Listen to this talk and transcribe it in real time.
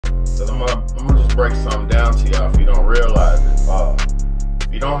Cause I'm gonna just break something down to y'all if you don't realize it.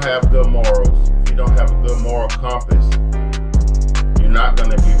 If you don't have good morals, if you don't have a good moral compass, you're not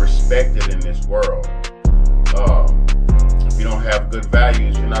gonna be respected in this world. If you don't have good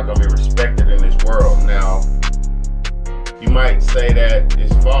values, you're not gonna be respected in this world. Now, you might say that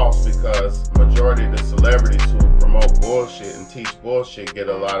it's false because majority of the celebrities who promote bullshit and teach bullshit get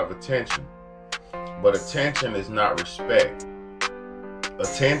a lot of attention. But attention is not respect.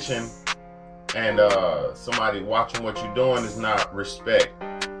 Attention and somebody watching what you're doing is not respect.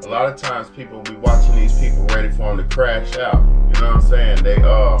 A lot of times people be watching these people ready for them to crash out. You know what I'm saying? They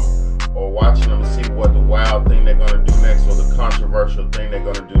or watching them to see what the wild thing they're gonna do next or the controversial thing they're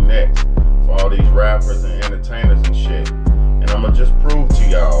gonna do next for all these rappers and entertainers and shit. And I'm gonna just prove to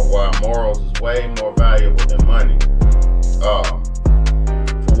y'all why morals is way more valuable than money.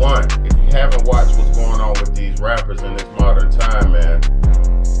 For one, if you haven't watched what's going on with these rappers in this modern time, man,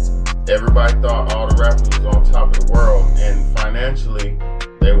 everybody thought all the rappers was on top of the world, and financially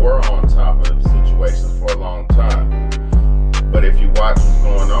they were on top of the situations for a long time. But if you watch what's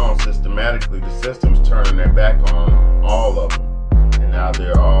going on systematically, the system's turning their back on all of them. And now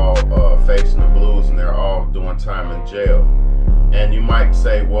they're all facing the blues and they're all doing time in jail. And you might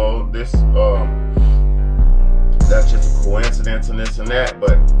say, well, this that's just a coincidence and this and that.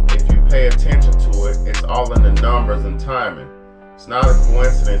 But if you pay attention to it, it's all in the numbers and timing. It's not a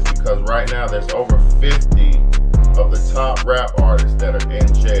coincidence because right now there's over 50 of the top rap artists that are in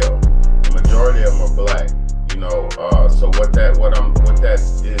jail. The majority of them are black. You know, so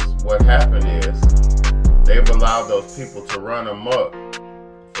what happened is they've allowed those people to run amok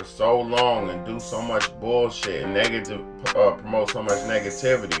for so long and do so much bullshit and promote so much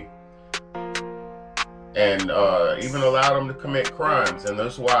negativity, and even allow them to commit crimes. And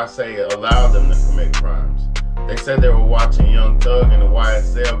that's why I say allow them to commit crimes. They said they were watching Young Thug and the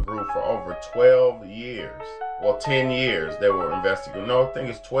YSL group for over 12 years. Well, 10 years they were investigating. No, I think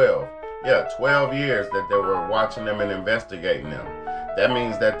it's 12. Yeah, 12 years that they were watching them and investigating them. That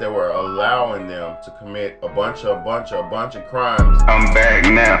means that they were allowing them to commit a bunch of crimes. I'm back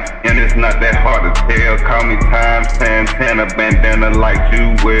now, and it's not that hard to tell. Call me Tyme, Santana, bandana like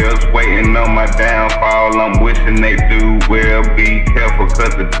jewels. Waiting on my downfall, I'm wishing they do well. Be careful,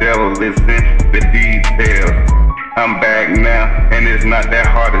 cause the devil is in the details. I'm back now, and it's not that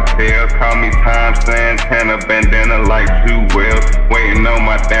hard to tell. Call me Tyme, Santana, bandana like jewels. Waiting on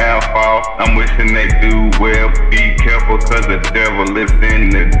my downfall, I'm wishing they do well. Be careful, cause the devil is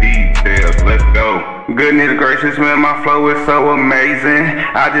in the details. Let's go. Goodness gracious, man, my flow is so amazing.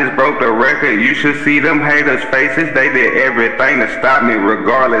 I just broke the record, you should see them haters' faces. They did everything to stop me,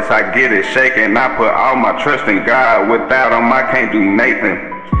 regardless I get it shaking. I put all my trust in God, without them I can't do nothing.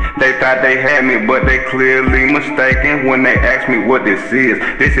 They thought they had me, but they clearly mistaken when they asked me what this is.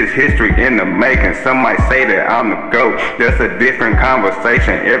 This is history in the making. Some might say that I'm the GOAT. That's a different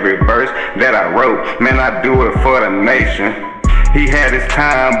conversation every verse that I wrote. Man, I do it for the nation. He had his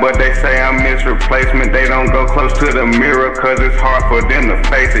time, but they say I'm his replacement. They don't go close to the mirror, cause it's hard for them to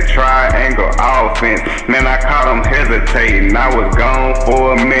face it. Triangle offense, man, I caught him hesitating. I was gone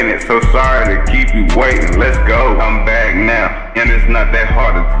for a minute, so sorry to keep you waiting. Let's go. I'm back now, and it's not that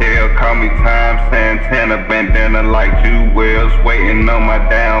hard to tell. Call me Tyme, Santana, bandana like jewels. Waiting on my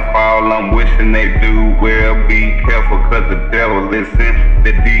downfall, I'm wishing they do well. Be careful, cause the devil is in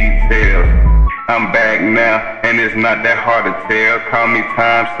the details. I'm back now, and it's not that hard to tell. Call me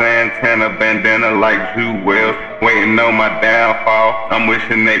Tyme, Santana, bandana like jewels. Waiting on my downfall, I'm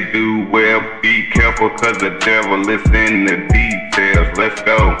wishing they do well. Be careful, cause the devil is in the details. Let's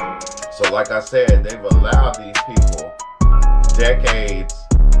go. So like I said, they've allowed these people decades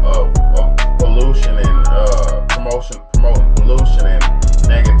of pollution and promoting pollution and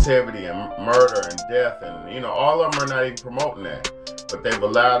negativity and murder and death, and you know, all of them are not even promoting that, but they've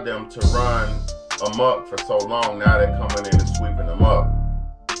allowed them to run amok for so long. Now they're coming in and sweeping them up,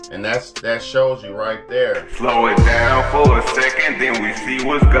 and that shows you right there. Slow it down for a second, then we see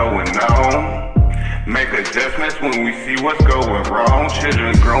what's going on. Make adjustments when we see what's going wrong.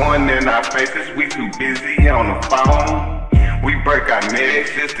 Children growing in our faces, we too busy on the phone. We break our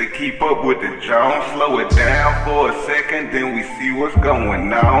necks just to keep up with the Jones. Slow it down for a second, then we see what's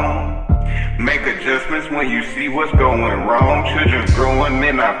going on. Make adjustments when you see what's going wrong. Children growing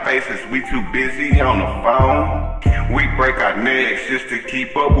in our faces, we too busy on the phone. We break our necks just to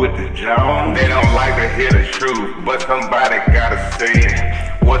keep up with the Jones. They don't like to hear the truth, but somebody gotta say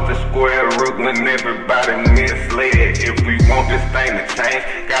it. What's the square root when everybody misled? If we want this thing to change,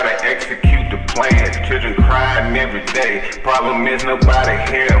 gotta execute the playing, children crying every day. Problem is nobody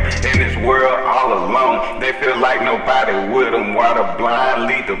here in this world all alone. They feel like nobody with them. Why the blind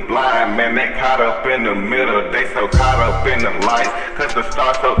lead the blind? Man, they caught up in the middle. They so caught up in the lights, cause the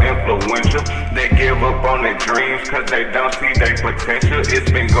stars so influential. They give up on their dreams cause they don't see their potential.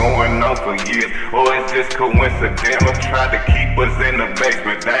 It's been going on for years, or it's just coincidental. Tried to keep us in the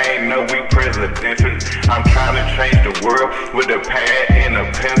basement, they ain't know we presidential. I'm trying to change the world with a pad and a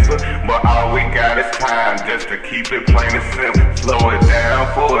pencil, but all we got is time just to keep it plain and simple. Slow it down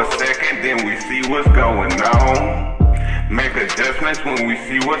for a second, then we see what's going on. Make adjustments when we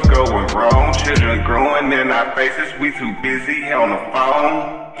see what's going wrong. Children growing in our faces, we too busy on the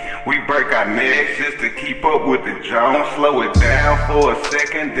phone. We break our necks just to keep up with the Jones. Slow it down for a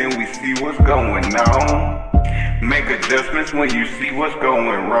second, then we see what's going on. Make adjustments when you see what's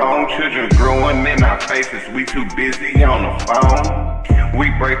going wrong. Children growing in our faces, we too busy on the phone.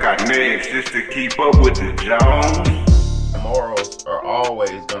 We break our necks just to keep up with the Jones. Morals are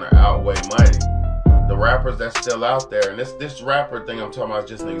always gonna outweigh money. The rappers that's still out there, and this rapper thing I'm talking about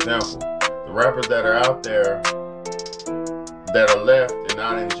is just an example. The rappers that are out there that are left and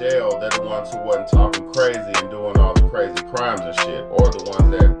not in jail, they're the ones who wasn't talking crazy and doing all the crazy crimes and shit, or the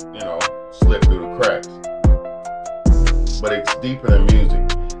ones that, you know, slip through the cracks. But it's deeper than music.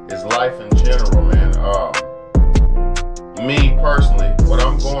 It's life in general, man. Me personally, what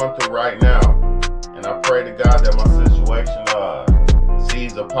I'm going through right now, and I pray to God that my situation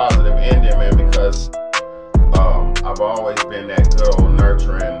sees a positive ending, man, because I've always been that good old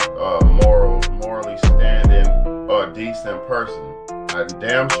nurturing, morally standing, decent person. I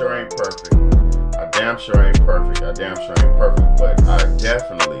damn sure ain't perfect. I damn sure ain't perfect, but I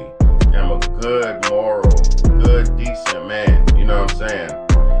definitely am a good, moral, good, decent man. You know what I'm saying?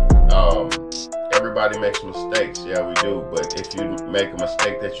 Everybody makes mistakes, yeah, we do. But if you make a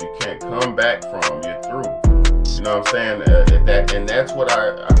mistake that you can't come back from, you're through. You know what I'm saying? And that's what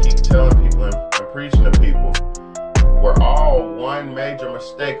I keep telling people and preaching to people. We're all one major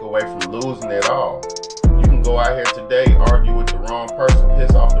mistake away from losing it all. You can go out here today, argue with the wrong person,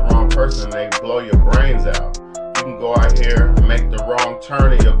 piss off the wrong person, and they blow your brains out. You can go out here and make the wrong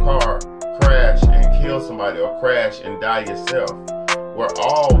turn in your car, crash and kill somebody, or crash and die yourself. We're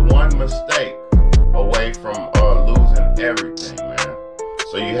all one mistake away from losing everything, man.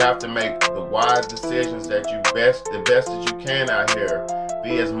 So you have to make the wise decisions that the best that you can out here.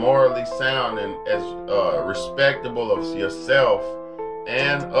 Be as morally sound and as respectable of yourself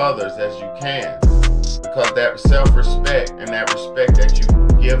and others as you can. Because that self-respect and that respect that you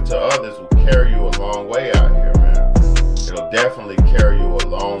give to others will carry you a long way out here, man. It'll definitely carry you a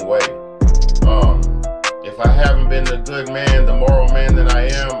long way. If I haven't been the good man, the moral man that I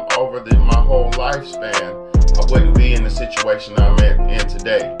am over my whole lifespan, I wouldn't be in the situation I'm in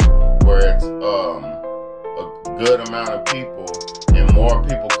today, where it's a good amount of people and more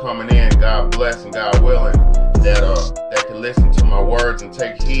people coming in, God bless and God willing, that can listen to my words and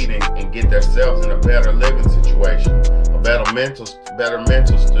take heed and get themselves in a better living situation, a better mental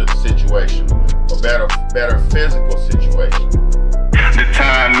situation, a better physical situation. The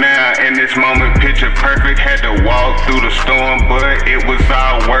time now, in this moment, picture perfect. Had to walk through the storm, but it was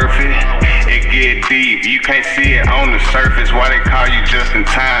all worth it. It get deep, you can't see it on the surface. Why they call you just in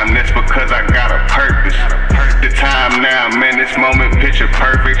time? That's because I got a purpose. The time now, man, this moment, picture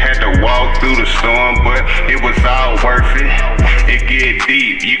perfect. Had to walk through the storm, but it was all worth it. It get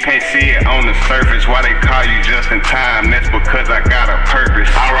deep, you can't see it on the surface. Why they call you just in time? That's because I got a purpose.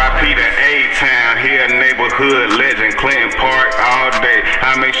 R.I.P. to A-Town, here neighborhood legend, Clinton Park all day.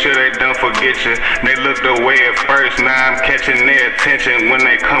 I make sure they don't forget you. They looked away at first, now I'm catching their attention when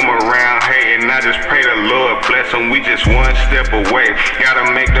they come around. Hey, and I just pray the Lord bless them. We just one step away. Gotta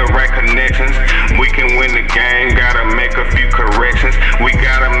make the right connections. We can win the game, gotta make a few corrections. We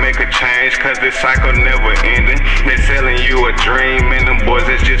gotta make a change, cause this cycle never ending. They selling you a dream, and them boys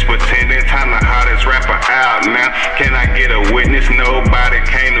is just pretending. Time the hottest rapper out now. Can I get a witness? Nobody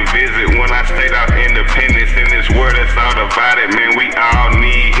came to visit when I stayed out independence. In this world that's all divided, man, we all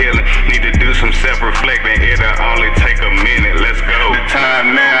need healing. Need to do some self-reflecting. It'll only take a minute. Let's go. The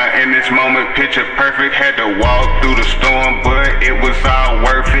time now, in this moment, picture perfect. Had to walk through the storm, but it was all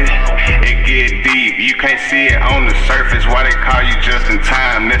worth it. It get deep, you can't see it on the surface. Why they call you just in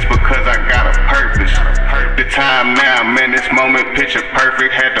time? That's because I got a purpose. The time now, man, this moment, picture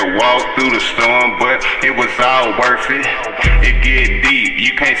perfect. Had to walk through the storm, but it was all worth it. It get deep,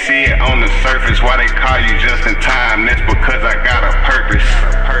 you can't see it on the surface. Why they call you just in time? That's because I got a purpose.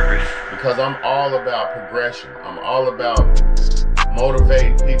 Because I'm all about progression. I'm all about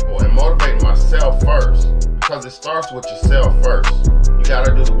motivating people and motivating myself first. because it starts with yourself first. You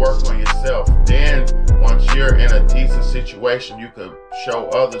gotta do the work on yourself. Then, once you're in a decent situation, you could show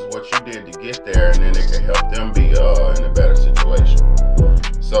others what you did to get there, and then it can help them be in a better situation.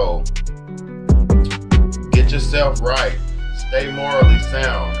 So, get yourself right. Stay morally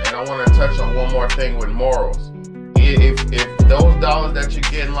sound. And I want to touch on one more thing with morals. If those dollars that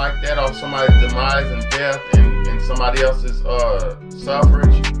you're getting like that off somebody's demise and death and somebody else's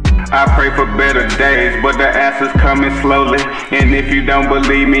suffrage, I pray for better days, but the answer's coming slowly. And if you don't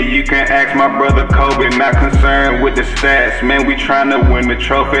believe me, you can ask my brother Kobe. Not concerned with the stats, man, we trying to win the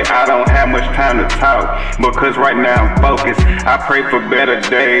trophy. I don't have much time to talk, because right now I'm focused. I pray for better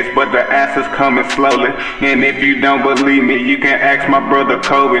days, but the answer's coming slowly. And if you don't believe me, you can ask my brother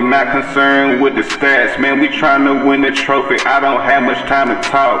Kobe. Not concerned with the stats, man, we trying to win the trophy. I don't have much time to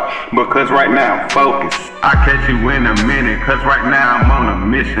talk, because right now I'm focused. I'll catch you in a minute, cause right now I'm on a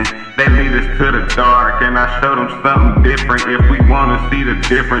mission. They lead us to the dark, and I show them something different. If we wanna see the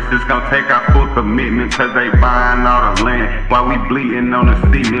difference, it's gonna take our full commitment, cause they buying all the land while we bleeding on the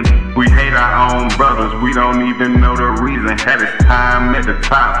cement. We hate our own brothers, we don't even know the reason. Had its time at the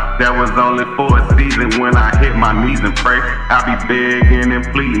top, that was only for a season. When I hit my knees and pray, I be begging and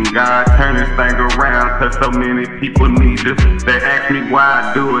pleading, God turn this thing around, cause so many people need you. They ask me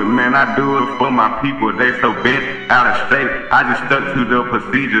why I do it, man, I do it for my people. They so bent out of shape, I just stuck to the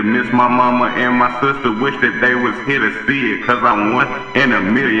procedure. Miss my mama and my sister, wish that they was here to see it, cause I'm 1 in a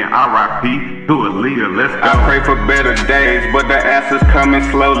million. R.I.P. to a leader, let's go. I pray for better days, but the answer's coming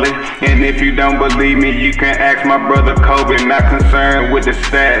slowly. And if you don't believe me, you can ask my brother Kobe. Not concerned with the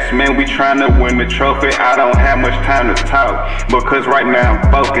stats, man, we trying to win the trophy. I don't have much time to talk, because right now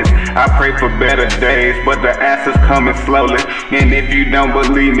I'm focused. I pray for better days, but the answer's coming slowly. And if you don't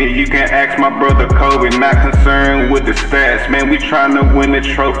believe me, you can ask my brother Kobe. Not concerned with the stats, man, we trying to win the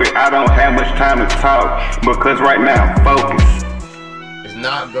trophy. I don't have much time to talk, because right now I'm focused. It's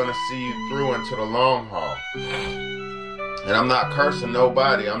not gonna see you through into the long haul. And I'm not cursing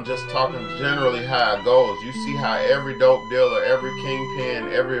nobody, I'm just talking generally how it goes. You see how every dope dealer, every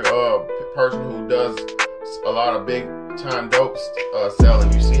kingpin, every person who does a lot of big time dope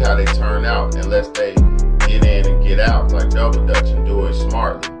selling, you see how they turn out unless they get in and get out like Double Dutch and do it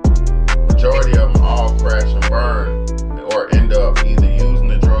smartly. Majority of them all crash and burn, or end up either using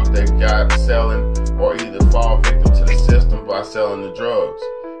the drugs they've got selling, or either fall victim to the system by selling the drugs.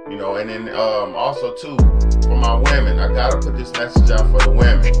 You know, and then also too, for my women, I gotta put this message out for the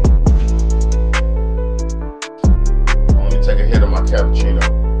women. Let me take a hit of my cappuccino.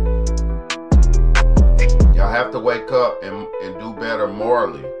 Y'all have to wake up and do better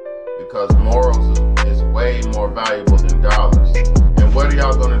morally, because morals is way more valuable than dollars. And what are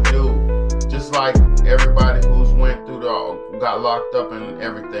y'all gonna do? Just like everybody who's went through got locked up and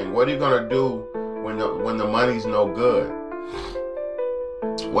everything. What are you gonna do when the money's no good?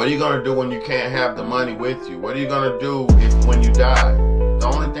 What are you gonna do when you can't have the money with you? What are you gonna do when you die?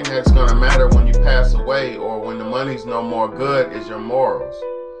 The only thing that's gonna matter when you pass away or when the money's no more good is your morals,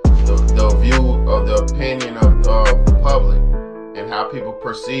 the view or the opinion of the public, and how people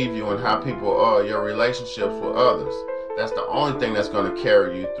perceive you, and how people your relationships with others. That's the only thing that's going to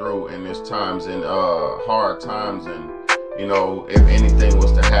carry you through in these times, in hard times, and you know, if anything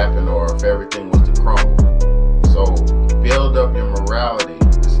was to happen or if everything was to crumble. So build up your morality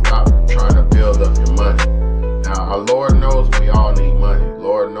and stop trying to build up your money. Now, our Lord knows we all need money.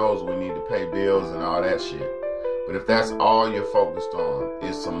 Lord knows we need to pay bills and all that shit. But if that's all you're focused on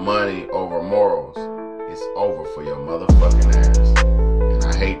is some money over morals, it's over for your motherfucking ass. And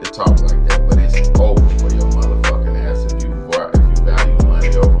I hate to talk like that, but it's over for your motherfucking ass if you value money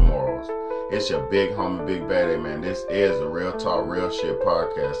over morals. It's your big homie, Big Baddie, man. This is the Real Talk, Real Shit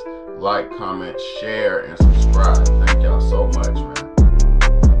podcast. Like, comment, share, and subscribe. Thank y'all so much, man.